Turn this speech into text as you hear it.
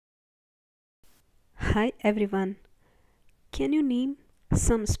Hi everyone. Can you name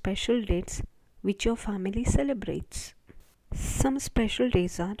some special dates which your family celebrates? Some special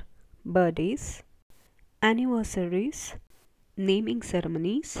days are birthdays, anniversaries, naming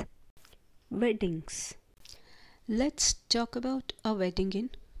ceremonies, weddings. Let's talk about a wedding in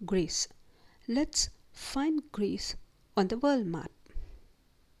Greece. Let's find Greece on the world map.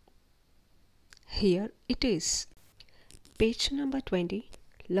 Here it is. Page number 20,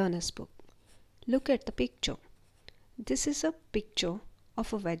 Learner's Book. Look at the picture. This is a picture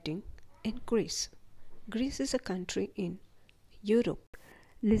of a wedding in Greece. Greece is a country in Europe.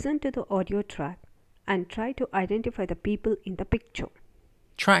 Listen to the audio track and try to identify the people in the picture.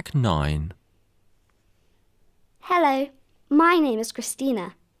 Track 9. Hello, my name is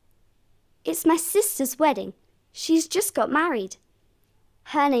Christina. It's my sister's wedding. She's just got married.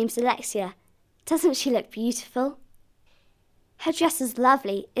 Her name's Alexia. Doesn't she look beautiful? Her dress is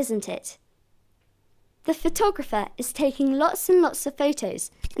lovely, isn't it? The photographer is taking lots and lots of photos,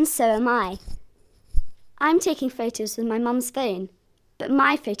 and so am I. I'm taking photos with my mum's phone, but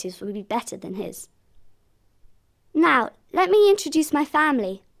my photos will be better than his. Now, let me introduce my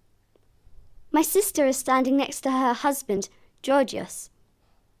family. My sister is standing next to her husband, Georgios.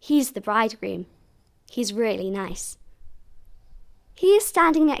 He's the bridegroom. He's really nice. He is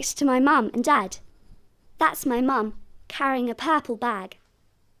standing next to my mum and dad. That's my mum, carrying a purple bag.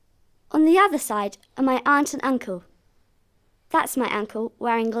 On the other side are my aunt and uncle. That's my uncle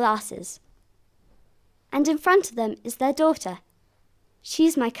wearing glasses. And in front of them is their daughter.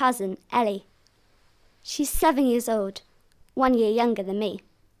 She's my cousin, Ellie. She's 7 years old, 1 year younger than me.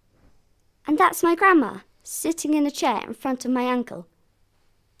 And that's my grandma, sitting in a chair in front of my uncle.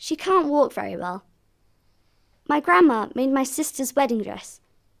 She can't walk very well. My grandma made my sister's wedding dress.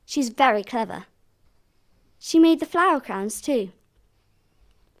 She's very clever. She made the flower crowns too.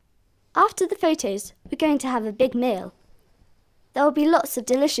 After the photos, we're going to have a big meal. There will be lots of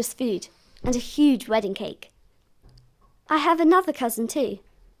delicious food and a huge wedding cake. I have another cousin too.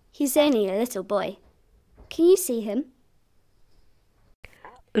 He's only a little boy. Can you see him?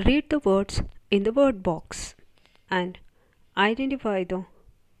 Read the words in the word box and identify the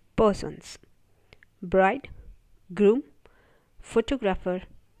persons. Bride, groom, photographer,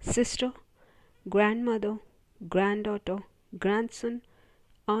 sister, grandmother, granddaughter, grandson,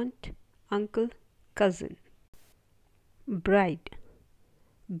 aunt, uncle, cousin. Bride,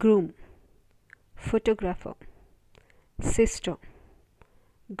 groom, photographer, sister,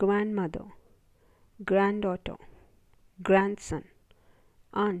 grandmother, granddaughter, grandson,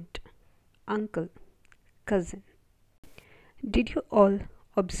 aunt, uncle, cousin. Did you all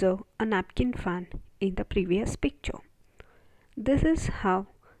observe a napkin fan in the previous picture? This is how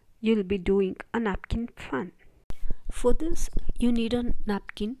you'll be doing a napkin fan. For this, you need a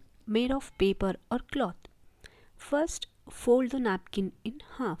napkin made of paper or cloth. First, fold the napkin in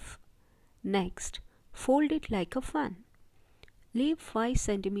half. Next, fold it like a fan. Leave 5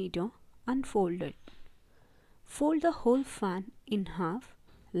 cm unfolded. Fold the whole fan in half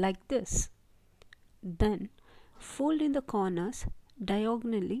like this. Then, fold in the corners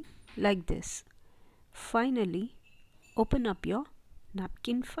diagonally like this. Finally, open up your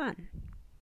napkin fan.